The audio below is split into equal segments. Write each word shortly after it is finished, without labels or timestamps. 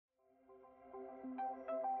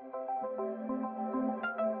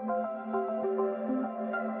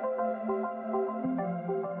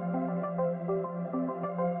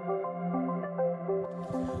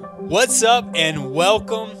What's up, and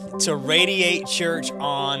welcome to Radiate Church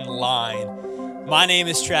Online. My name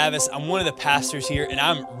is Travis. I'm one of the pastors here, and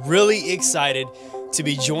I'm really excited to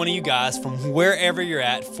be joining you guys from wherever you're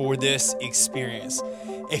at for this experience.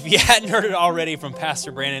 If you hadn't heard it already from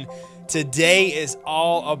Pastor Brandon, today is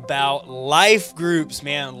all about life groups,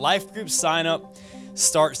 man. Life group sign up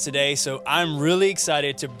starts today, so I'm really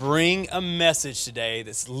excited to bring a message today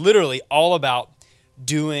that's literally all about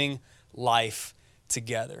doing life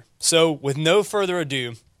together. So with no further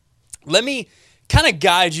ado, let me kind of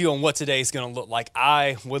guide you on what today is going to look like.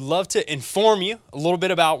 I would love to inform you a little bit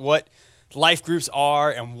about what life groups are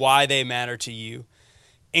and why they matter to you,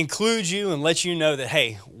 include you and let you know that,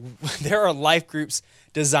 hey, there are life groups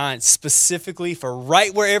designed specifically for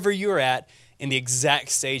right wherever you're at in the exact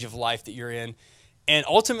stage of life that you're in. And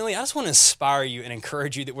ultimately, I just want to inspire you and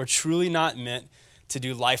encourage you that we're truly not meant to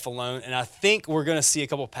do life alone. And I think we're going to see a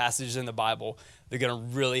couple passages in the Bible that are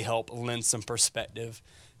going to really help lend some perspective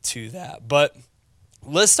to that. But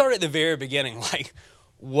let's start at the very beginning. Like,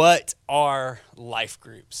 what are life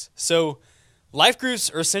groups? So life groups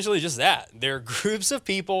are essentially just that. They're groups of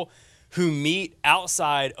people who meet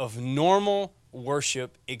outside of normal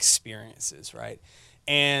worship experiences, right?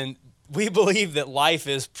 And we believe that life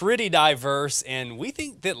is pretty diverse, and we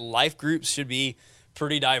think that life groups should be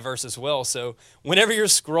pretty diverse as well. So whenever you're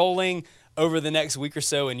scrolling over the next week or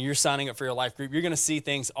so and you're signing up for your life group, you're going to see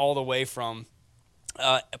things all the way from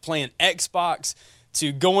playing Xbox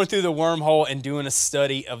to going through the wormhole and doing a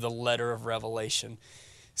study of the letter of Revelation.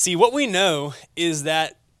 See, what we know is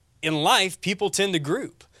that in life, people tend to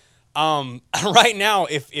group. Right now,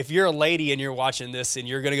 if you're a lady and you're watching this and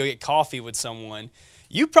you're going to go get coffee with someone,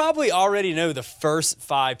 you probably already know the first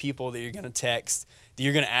 5 people that you're going to text, that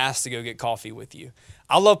you're going to ask to go get coffee with you.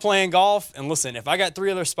 I love playing golf, and listen, if I got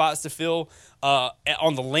 3 other spots to fill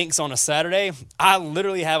on the links on a Saturday, I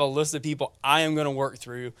literally have a list of people I am going to work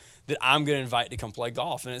through that I'm going to invite to come play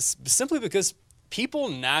golf. And it's simply because people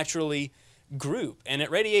naturally group. And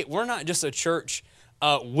at Radiate, we're not just a church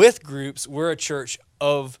with groups, we're a church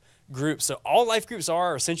of groups. So all life groups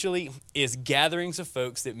are essentially is gatherings of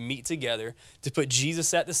folks that meet together to put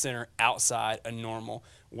Jesus at the center outside a normal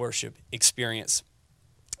worship experience.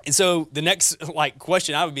 And so the next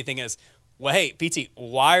question I would be thinking is, well, hey, PT,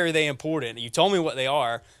 why are they important? You told me what they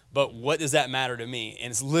are, but what does that matter to me? And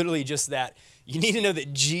it's literally just that you need to know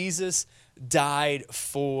that Jesus died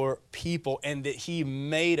for people and that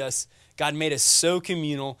God made us so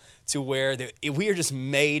communal to where that we are just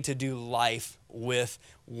made to do life with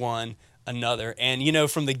one another. And,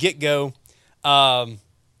 from the get-go, God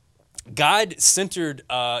centered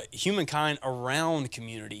humankind around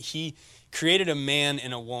community. He created a man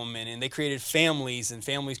and a woman, and they created families, and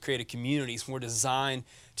families created communities. We're designed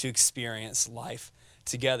to experience life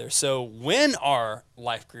together. So when are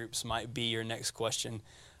life groups might be your next question.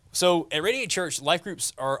 So at Radiate Church, life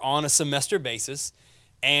groups are on a semester basis,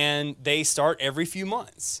 and they start every few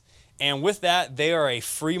months. And with that, they are a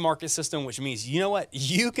free market system, which means, you know what?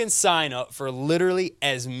 You can sign up for literally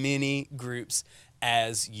as many groups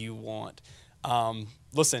as you want.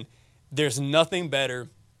 Listen, there's nothing better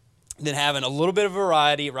than having a little bit of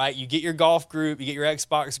variety, right? You get your golf group, you get your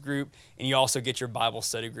Xbox group, and you also get your Bible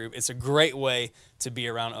study group. It's a great way to be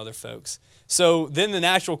around other folks. So then the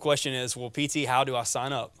natural question is, well, PT, how do I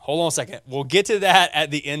sign up? Hold on a second. We'll get to that at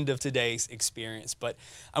the end of today's experience. But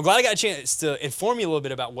I'm glad I got a chance to inform you a little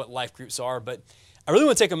bit about what life groups are. But I really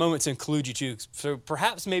want to take a moment to include you too. So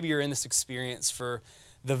perhaps maybe you're in this experience for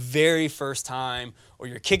the very first time, or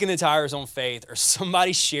you're kicking the tires on faith, or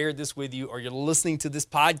somebody shared this with you, or you're listening to this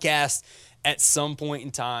podcast at some point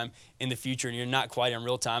in time in the future, and you're not quite in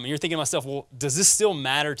real time, and you're thinking to myself, well, does this still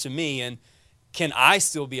matter to me, and can I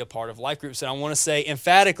still be a part of life groups? And I want to say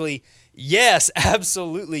emphatically, yes,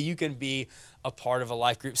 absolutely, you can be a part of a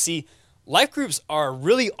life group. See, life groups are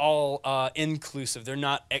really all inclusive. They're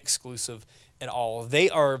not exclusive at all.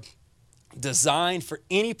 They are designed for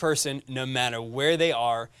any person, no matter where they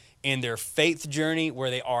are in their faith journey, where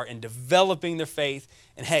they are in developing their faith.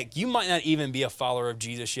 And heck, you might not even be a follower of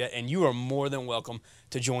Jesus yet, and you are more than welcome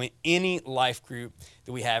to join any life group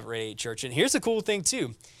that we have at Radiate Church. And here's the cool thing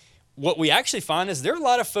too. What we actually find is there are a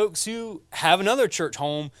lot of folks who have another church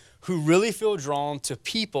home who really feel drawn to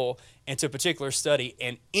people and to a particular study,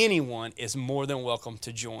 and anyone is more than welcome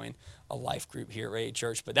to join a life group here at Radiate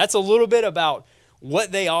Church. But that's a little bit about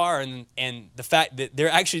what they are and the fact that they're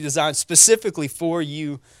actually designed specifically for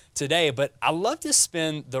you today. But I love to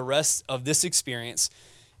spend the rest of this experience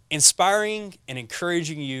inspiring and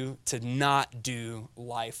encouraging you to not do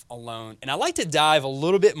life alone. And I like to dive a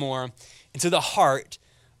little bit more into the heart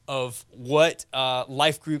of what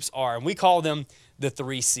life groups are. And we call them the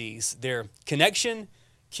 3 C's. They're connection,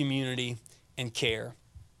 community, and care.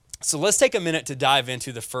 So let's take a minute to dive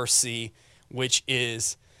into the first C, which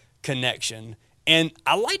is connection. And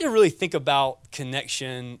I like to really think about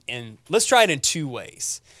connection, and let's try it in 2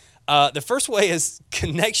 ways. The first way is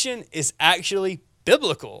connection is actually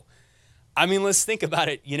biblical. I mean, let's think about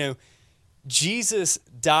it. You know, Jesus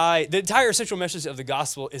died. The entire central message of the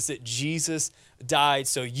gospel is that Jesus died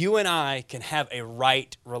so you and I can have a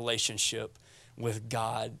right relationship with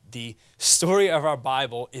God. The story of our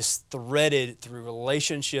Bible is threaded through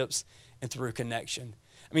relationships and through connection.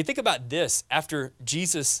 I mean, think about this. After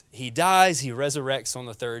Jesus, he dies, he resurrects on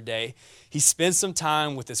the 3rd day. He spends some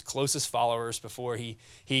time with his closest followers before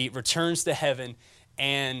he returns to heaven.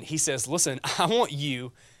 And he says, listen, I want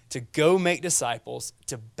you to go make disciples,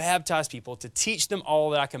 to baptize people, to teach them all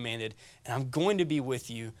that I commanded, and I'm going to be with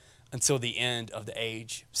you until the end of the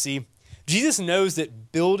age. See, Jesus knows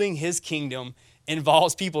that building his kingdom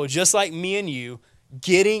involves people just like me and you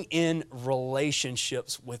getting in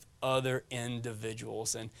relationships with other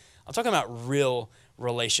individuals. And I'm talking about real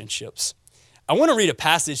relationships. I want to read a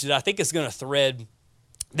passage that I think is going to thread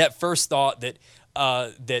that first thought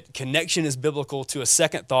that connection is biblical to a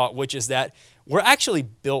second thought, which is that we're actually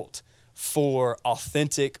built for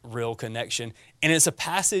authentic, real connection. And it's a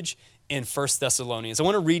passage in 1 Thessalonians. I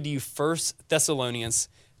want to read to you 1 Thessalonians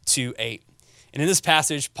 2:8. And in this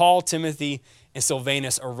passage, Paul, Timothy, and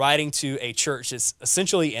Silvanus are writing to a church that's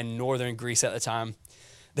essentially in northern Greece at the time.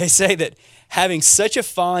 They say that having such a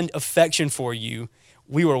fond affection for you,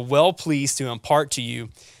 we were well pleased to impart to you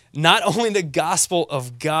not only the gospel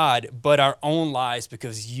of God, but our own lives,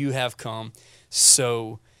 because you have come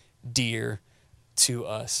so dear to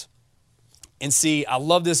us. And see, I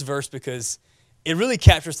love this verse because it really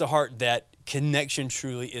captures the heart that connection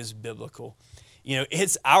truly is biblical. You know,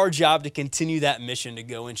 it's our job to continue that mission to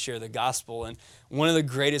go and share the gospel. And one of the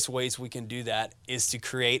greatest ways we can do that is to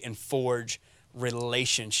create and forge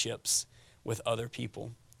relationships with other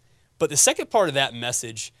people. But the second part of that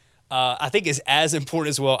message, I think is as important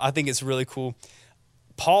as well. I think it's really cool.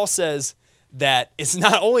 Paul says that it's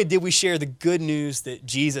not only did we share the good news that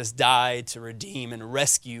Jesus died to redeem and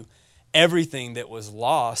rescue everything that was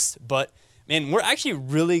lost, but man, we're actually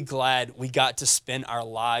really glad we got to spend our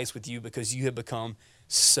lives with you because you have become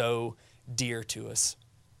so dear to us.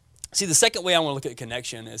 See, the second way I want to look at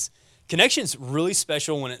connection is connection's really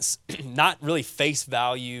special when it's not really face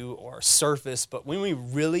value or surface, but when we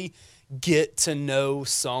really get to know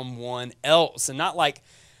someone else, and not like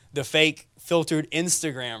the fake filtered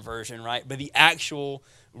Instagram version, right? But the actual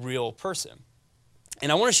real person.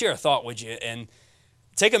 And I want to share a thought with you and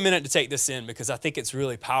take a minute to take this in because I think it's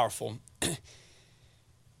really powerful.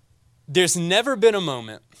 There's never been a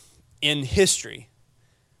moment in history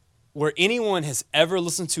where anyone has ever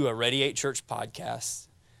listened to a Radiate Church podcast,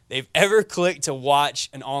 they've ever clicked to watch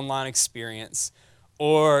an online experience,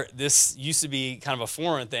 or this used to be kind of a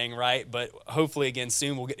foreign thing, right? But hopefully, again,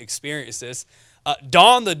 soon we'll get to experience this.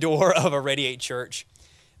 Dawn the door of a Radiate Church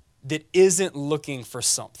that isn't looking for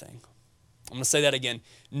something. I'm going to say that again.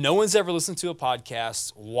 No one's ever listened to a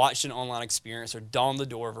podcast, watched an online experience, or dawned the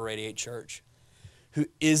door of a Radiate Church who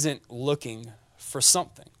isn't looking for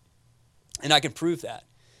something. And I can prove that.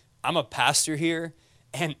 I'm a pastor here,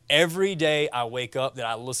 and every day I wake up that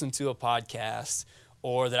I listen to a podcast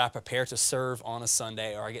or that I prepare to serve on a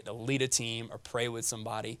Sunday, or I get to lead a team or pray with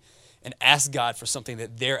somebody and ask God for something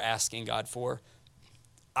that they're asking God for,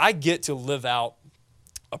 I get to live out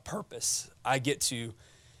a purpose. I get to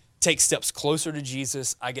take steps closer to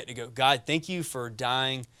Jesus. I get to go, God, thank you for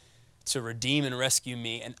dying to redeem and rescue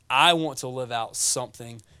me, and I want to live out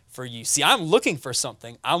something for you. See, I'm looking for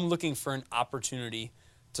something. I'm looking for an opportunity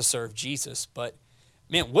to serve Jesus. But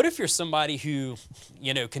man, what if you're somebody who,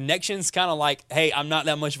 connection's kind of like, hey, I'm not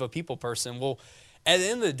that much of a people person. Well, at the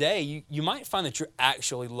end of the day, you might find that you're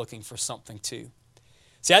actually looking for something too.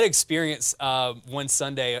 See, I had an experience one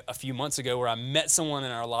Sunday a few months ago where I met someone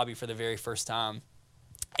in our lobby for the very first time.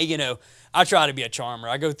 And, I try to be a charmer.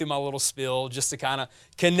 I go through my little spiel just to kind of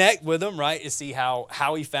connect with him, right, to see how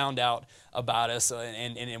he found out about us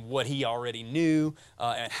and what he already knew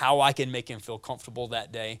and how I can make him feel comfortable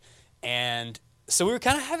that day. And so we were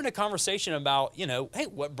kind of having a conversation about, hey,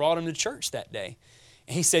 what brought him to church that day?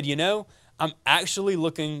 And he said, I'm actually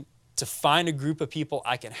looking to find a group of people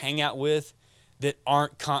I can hang out with that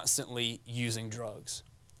aren't constantly using drugs.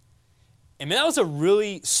 And man, that was a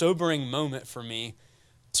really sobering moment for me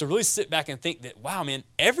to really sit back and think that, wow, man,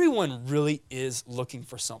 everyone really is looking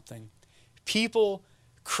for something. People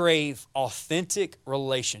crave authentic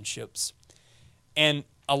relationships. And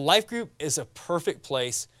a life group is a perfect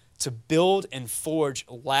place to build and forge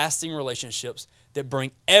lasting relationships that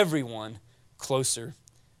bring everyone closer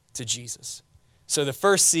to Jesus. So the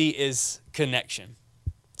first C is connection.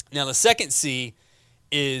 Now the second C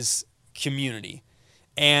is community.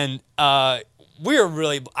 And I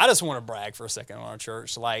just want to brag for a second on our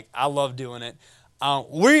church. Like, I love doing it.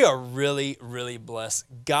 We are really, really blessed.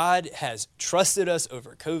 God has trusted us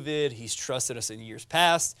over COVID. He's trusted us in years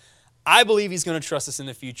past. I believe he's going to trust us in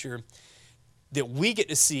the future, that we get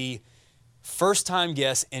to see first-time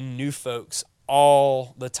guests and new folks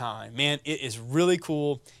all the time. Man, it is really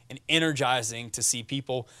cool and energizing to see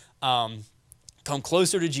people come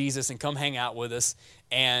closer to Jesus and come hang out with us.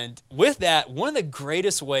 And with that, one of the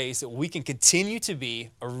greatest ways that we can continue to be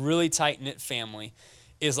a really tight-knit family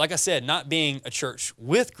is, like I said, not being a church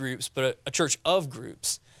with groups, but a church of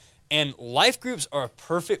groups. And life groups are a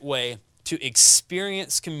perfect way to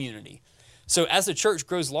experience community. So as the church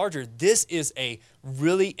grows larger, this is a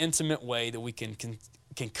really intimate way that we can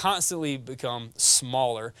constantly become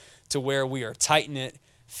smaller to where we are a tight-knit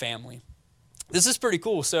family. This is pretty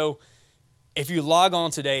cool. So if you log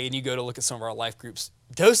on today and you go to look at some of our life groups,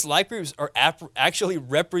 those life groups are actually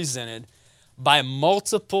represented by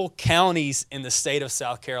multiple counties in the state of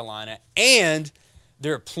South Carolina. And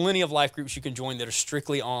there are plenty of life groups you can join that are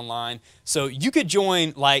strictly online. So you could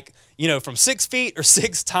join from 6 feet or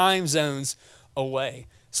 6 time zones away.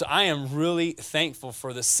 So I am really thankful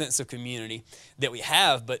for the sense of community that we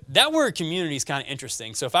have. But that word community is kind of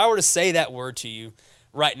interesting. So if I were to say that word to you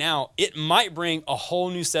right now, it might bring a whole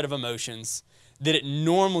new set of emotions that it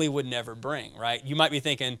normally would never bring, right? You might be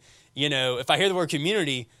thinking, if I hear the word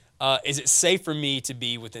community, is it safe for me to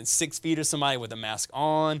be within 6 feet of somebody with a mask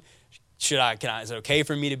on? Is it okay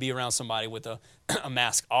for me to be around somebody with a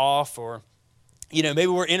mask off? Or, maybe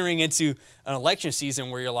we're entering into an election season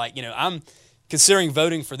where you're like, I'm considering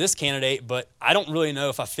voting for this candidate, but I don't really know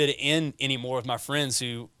if I fit in anymore with my friends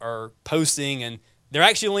who are posting and they're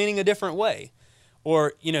actually leaning a different way.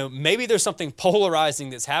 Or, maybe there's something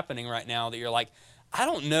polarizing that's happening right now that you're like, I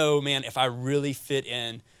don't know, man, if I really fit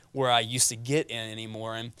in where I used to get in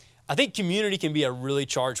anymore. And I think community can be a really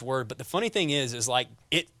charged word, but the funny thing is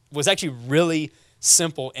it was actually really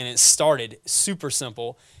simple, and it started super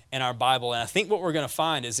simple in our Bible. And I think what we're going to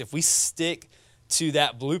find is if we stick to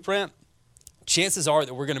that blueprint, chances are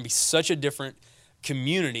that we're going to be such a different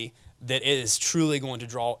community that it is truly going to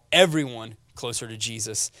draw everyone closer to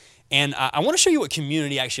Jesus. And I want to show you what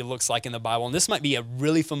community actually looks like in the Bible. And this might be a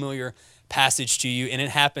really familiar passage to you, and it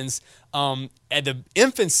happens at the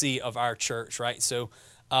infancy of our church, right? So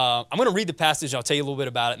I'm going to read the passage. I'll tell you a little bit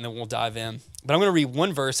about it, and then we'll dive in. But I'm going to read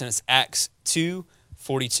one verse, and it's Acts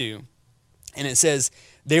 2:42. And it says,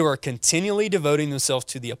 "They were continually devoting themselves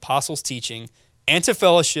to the apostles' teaching and to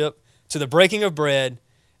fellowship, to the breaking of bread,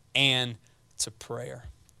 and to prayer."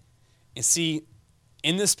 And see,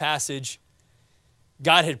 in this passage,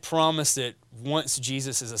 God had promised that once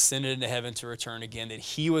Jesus is ascended into heaven to return again, that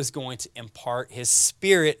he was going to impart his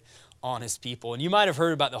Spirit on his people. And you might have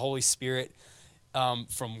heard about the Holy Spirit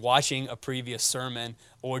from watching a previous sermon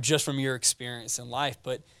or just from your experience in life.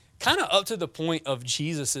 But kind of up to the point of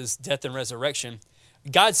Jesus' death and resurrection,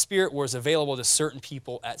 God's Spirit was available to certain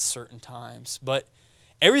people at certain times. But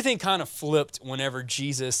everything kind of flipped whenever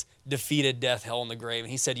Jesus defeated death, hell, and the grave.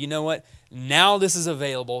 And he said, you know what? Now this is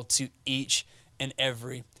available to each and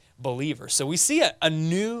every believer. So we see a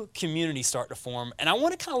new community start to form. And I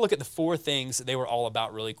want to kind of look at the 4 things that they were all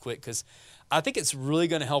about really quick, because I think it's really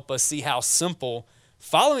going to help us see how simple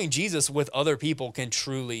following Jesus with other people can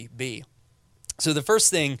truly be. So the first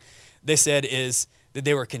thing they said is that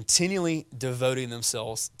they were continually devoting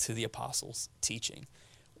themselves to the apostles' teaching.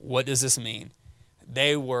 What does this mean?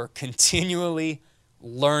 They were continually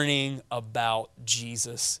learning about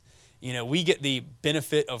Jesus. We get the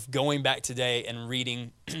benefit of going back today and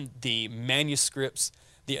reading the manuscripts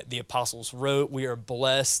the apostles wrote. We are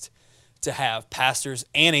blessed to have pastors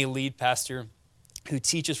and a lead pastor who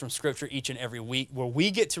teaches from Scripture each and every week, where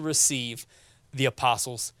we get to receive the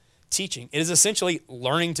apostles' teaching. It is essentially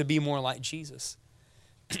learning to be more like Jesus.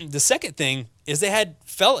 The second thing is they had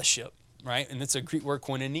fellowship, right? And it's a Greek word,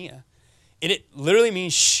 koinonia. And it literally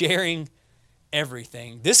means sharing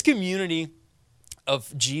everything. This community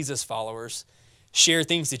of Jesus followers share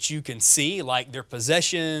things that you can see, like their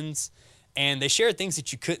possessions, and they share things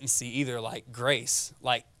that you couldn't see either, like grace.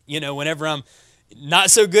 Like, whenever I'm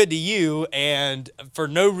not so good to you and for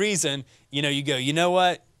no reason, you go, you know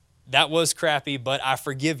what? That was crappy, but I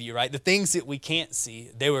forgive you, right? The things that we can't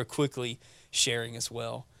see, they were quickly sharing as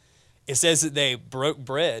well. It says that they broke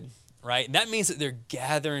bread, right? And that means that they're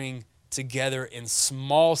gathering together in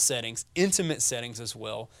small settings, intimate settings as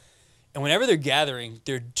well. And whenever they're gathering,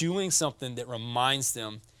 they're doing something that reminds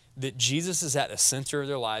them that Jesus is at the center of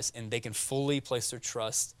their lives and they can fully place their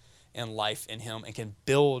trust and life in him and can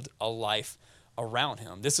build a life around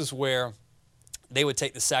him. This is where they would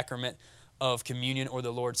take the sacrament of communion or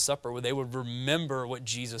the Lord's Supper, where they would remember what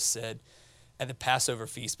Jesus said at the Passover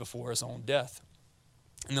feast before his own death.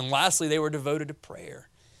 And then lastly, they were devoted to prayer.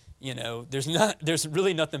 You know, there's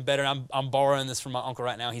really nothing better. I'm borrowing this from my uncle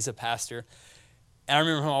right now. He's a pastor. And I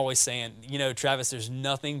remember him always saying, you know, Travis, there's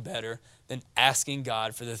nothing better than asking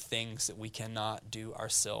God for the things that we cannot do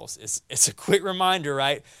ourselves. It's a quick reminder,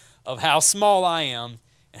 right, of how small I am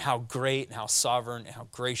and how great and how sovereign and how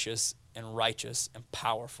gracious and righteous and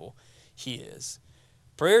powerful he is.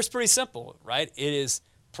 Prayer is pretty simple, right? It is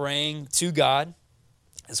praying to God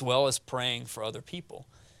as well as praying for other people.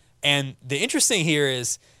 And the interesting here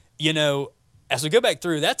is, you know, as we go back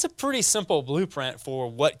through, that's a pretty simple blueprint for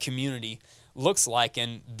what community looks like.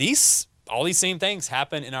 And all these same things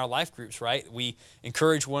happen in our life groups, right? We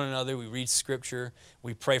encourage one another, we read scripture,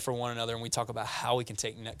 we pray for one another, and we talk about how we can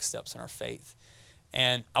take next steps in our faith.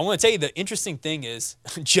 And I want to tell you the interesting thing is,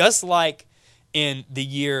 just like in the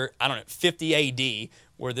year, 50 AD,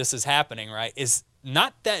 where this is happening, right, is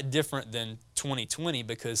not that different than 2020,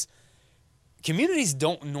 because communities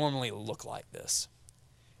don't normally look like this.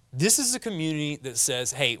 This is a community that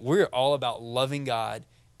says, hey, we're all about loving God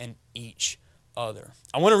and each other.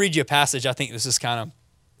 I want to read you a passage. I think this is kind of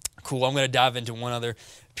cool. I'm going to dive into one other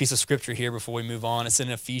piece of scripture here before we move on. It's in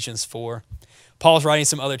Ephesians 4. Paul's writing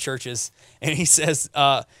some other churches, and he says,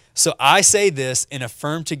 so I say this and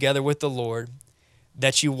affirm together with the Lord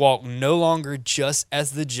that you walk no longer just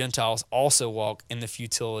as the Gentiles also walk in the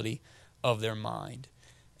futility of their mind.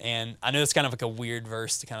 And I know it's kind of like a weird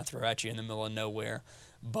verse to kind of throw at you in the middle of nowhere,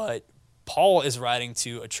 but Paul is writing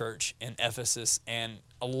to a church in Ephesus, and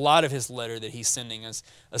a lot of his letter that he's sending is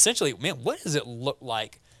essentially, man, what does it look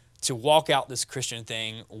like to walk out this Christian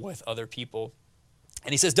thing with other people?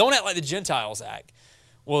 And he says, don't act like the Gentiles act.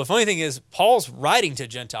 Well, the funny thing is, Paul's writing to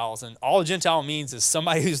Gentiles, and all a Gentile means is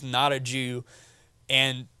somebody who's not a Jew.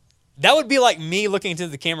 And that would be like me looking into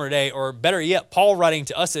the camera today, or better yet, Paul writing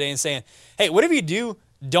to us today and saying, hey, whatever you do,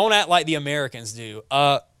 don't act like the Americans do.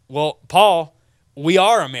 Well, Paul, we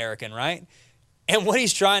are American, right? And what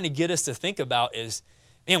he's trying to get us to think about is,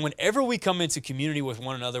 man, whenever we come into community with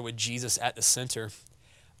one another with Jesus at the center,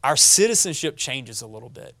 our citizenship changes a little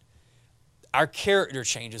bit. Our character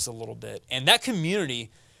changes a little bit. And that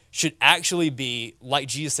community should actually be, like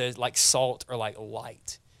Jesus said, like salt or like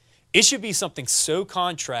light. It should be something so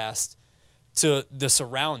contrast to the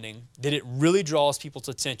surrounding that it really draws people's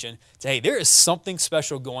attention to, hey, there is something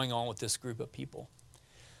special going on with this group of people.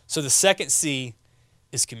 So the second C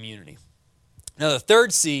is community. Now the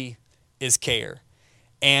third C is care.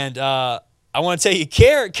 And I want to tell you,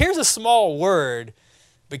 care's a small word,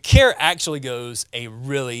 but care actually goes a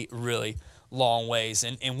really, really long ways.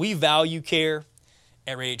 And we value care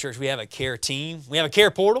at Radiate Church. We have a care team. We have a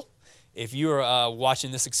care portal. If you are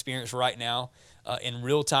watching this experience right now in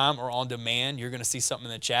real time or on demand, you're going to see something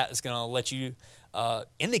in the chat that's going to let you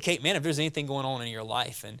indicate, man, if there's anything going on in your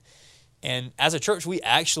life. And as a church, we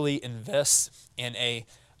actually invest in a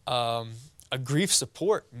grief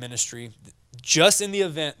support ministry just in the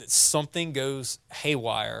event that something goes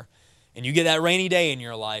haywire and you get that rainy day in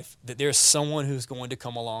your life, that there's someone who's going to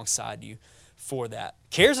come alongside you for that.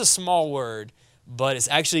 Care is a small word, but it's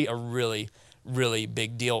actually a really, really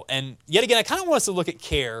big deal. And yet again, I kind of want us to look at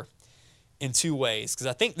care in two ways, because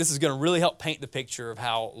I think this is going to really help paint the picture of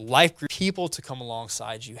how life group people to come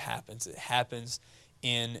alongside you happens. It happens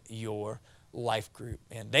in your life group.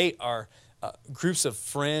 And they are groups of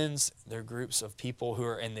friends. They're groups of people who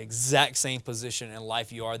are in the exact same position in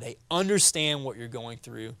life you are. They understand what you're going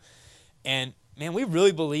through. And man, we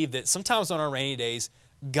really believe that sometimes on our rainy days,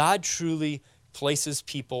 God truly places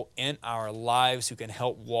people in our lives who can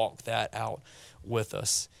help walk that out with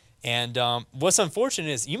us. And what's unfortunate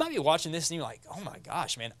is you might be watching this and you're like, oh my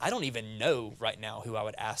gosh, man, I don't even know right now who I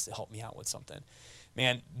would ask to help me out with something.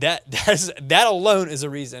 Man, that alone is a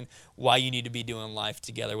reason why you need to be doing life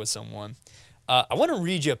together with someone. I want to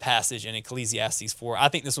read you a passage in Ecclesiastes 4. I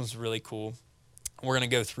think this one's really cool. We're going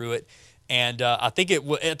to go through it. And I think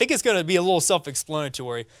it's going to be a little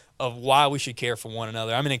self-explanatory of why we should care for one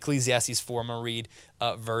another. I'm in Ecclesiastes 4. I'm going to read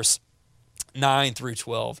verse 9 through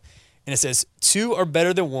 12. And it says, 2 are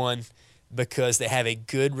better than one because they have a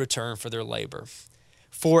good return for their labor.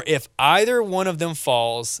 For if either one of them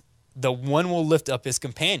falls, the one will lift up his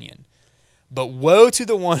companion. But woe to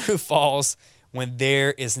the one who falls when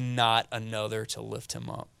there is not another to lift him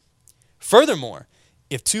up. Furthermore,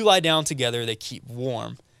 if 2 lie down together, they keep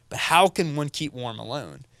warm. But how can one keep warm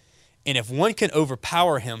alone? And if one can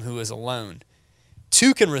overpower him who is alone,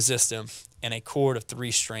 two can resist him, and a cord of 3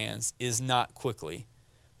 strands is not quickly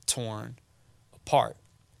torn apart.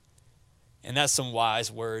 And that's some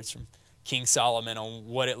wise words from King Solomon on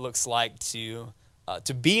what it looks like to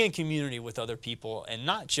be in community with other people, and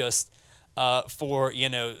not just for,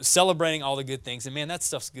 celebrating all the good things. And man, that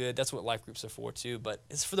stuff's good. That's what life groups are for too, but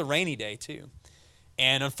it's for the rainy day too.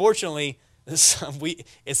 And unfortunately,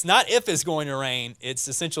 it's not if it's going to rain, it's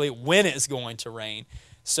essentially when it's going to rain.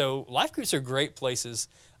 So life groups are great places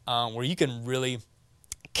where you can really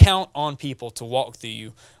count on people to walk through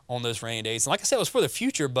you on those rainy days. And like I said, it was for the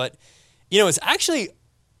future, but it's actually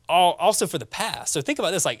also for the past. So think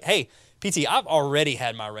about this, like, hey, PT, I've already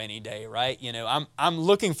had my rainy day, right? I'm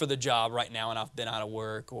looking for the job right now and I've been out of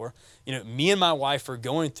work, or, me and my wife are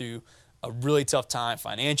going through a really tough time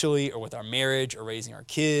financially, or with our marriage, or raising our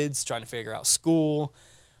kids, trying to figure out school.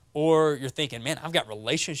 Or you're thinking, man, I've got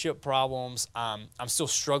relationship problems. I'm still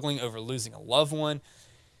struggling over losing a loved one.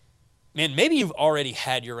 Man, maybe you've already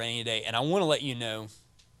had your rainy day, and I want to let you know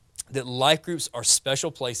that life groups are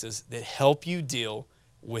special places that help you deal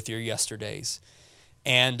with your yesterdays.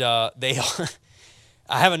 And I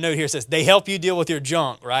have a note here that says, they help you deal with your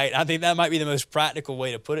junk, right? I think that might be the most practical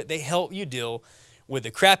way to put it. They help you deal with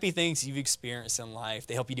the crappy things you've experienced in life.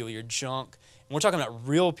 They help you deal with your junk. And we're talking about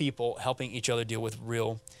real people helping each other deal with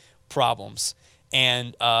real problems.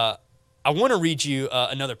 And I want to read you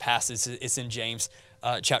another passage. It's in James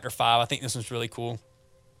chapter 5. I think this one's really cool.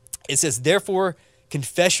 It says, therefore,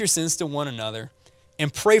 confess your sins to one another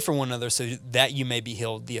and pray for one another so that you may be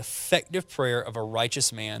healed. The effective prayer of a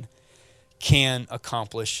righteous man can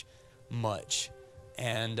accomplish much.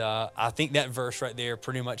 And I think that verse right there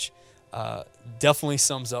pretty much definitely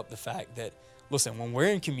sums up the fact that, listen, when we're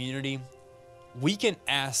in community, we can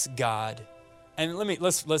ask God, and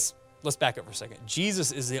let's back up for a second.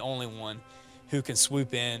 Jesus is the only one who can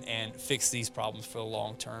swoop in and fix these problems for the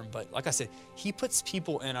long term. But like I said, he puts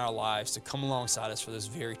people in our lives to come alongside us for those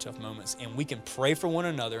very tough moments, and we can pray for one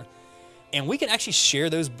another, and we can actually share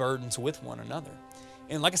those burdens with one another.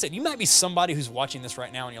 And like I said, you might be somebody who's watching this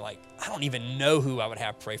right now and you're like, I don't even know who I would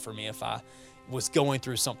have pray for me if I was going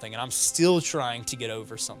through something and I'm still trying to get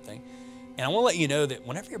over something. And I want to let you know that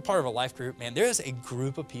whenever you're part of a life group, man, there's a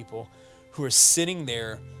group of people who are sitting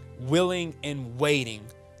there willing and waiting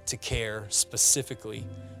to care specifically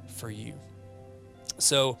for you.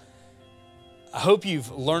 So I hope you've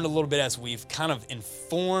learned a little bit as we've kind of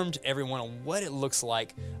informed everyone on what it looks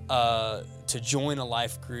like to join a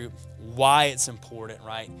life group, why it's important,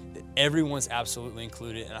 right? That everyone's absolutely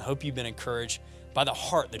included. And I hope you've been encouraged by the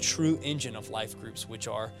heart, the true engine of life groups, which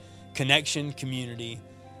are connection, community,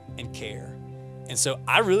 and care. And so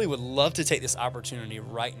I really would love to take this opportunity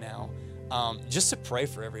right now just to pray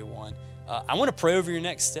for everyone. I want to pray over your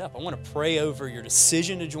next step. I want to pray over your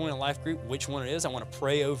decision to join a life group, which one it is. I want to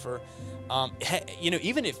pray over,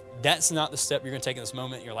 even if that's not the step you're going to take in this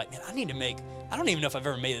moment, you're like, man, I don't even know if I've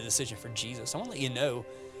ever made a decision for Jesus. I want to let you know,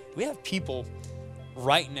 we have people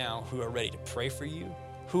right now who are ready to pray for you,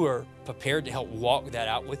 who are prepared to help walk that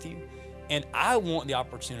out with you. And I want the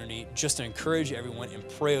opportunity just to encourage everyone and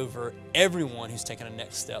pray over everyone who's taking a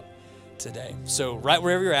next step today. So right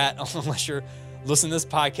wherever you're at, unless you're listening to this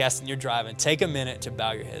podcast and you're driving, take a minute to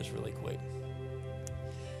bow your heads really quick.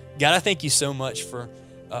 God, I thank you so much for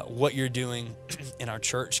what you're doing in our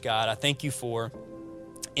church, God. I thank you for,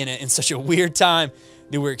 in such a weird time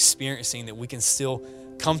that we're experiencing, that we can still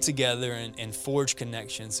come together and forge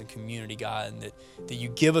connections and community, God, and that you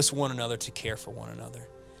give us one another to care for one another.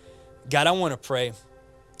 God, I want to pray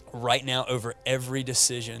right now over every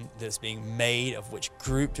decision that's being made of which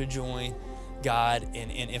group to join, God,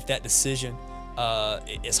 and if that decision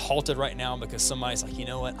is halted right now because somebody's like, you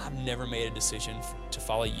know what, I've never made a decision to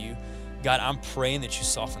follow you. God, I'm praying that you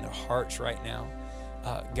soften their hearts right now.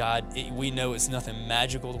 God, we know it's nothing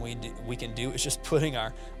magical that we can do. It's just putting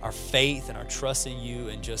our faith and our trust in you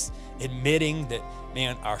and just admitting that,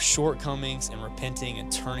 man, our shortcomings and repenting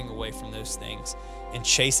and turning away from those things and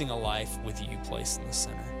chasing a life with you placed in the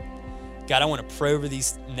center. God, I want to pray over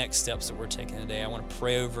these next steps that we're taking today. I want to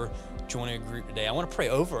pray over joining a group today. I want to pray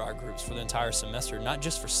over our groups for the entire semester, not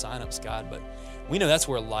just for signups, God, but we know that's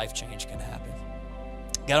where life change can happen.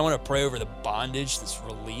 God, I want to pray over the bondage that's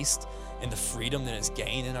released and the freedom that is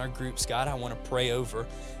gained in our groups. God, I want to pray over,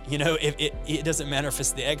 if it doesn't matter if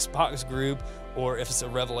it's the Xbox group or if it's a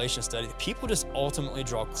Revelation study, that people just ultimately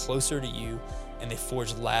draw closer to you and they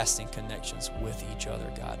forge lasting connections with each other,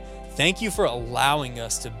 God. Thank you for allowing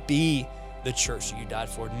us to be the church that you died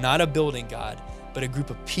for, not a building, God, but a group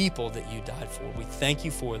of people that you died for. We thank you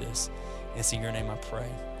for this. And it's in your name I pray.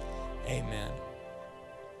 Amen.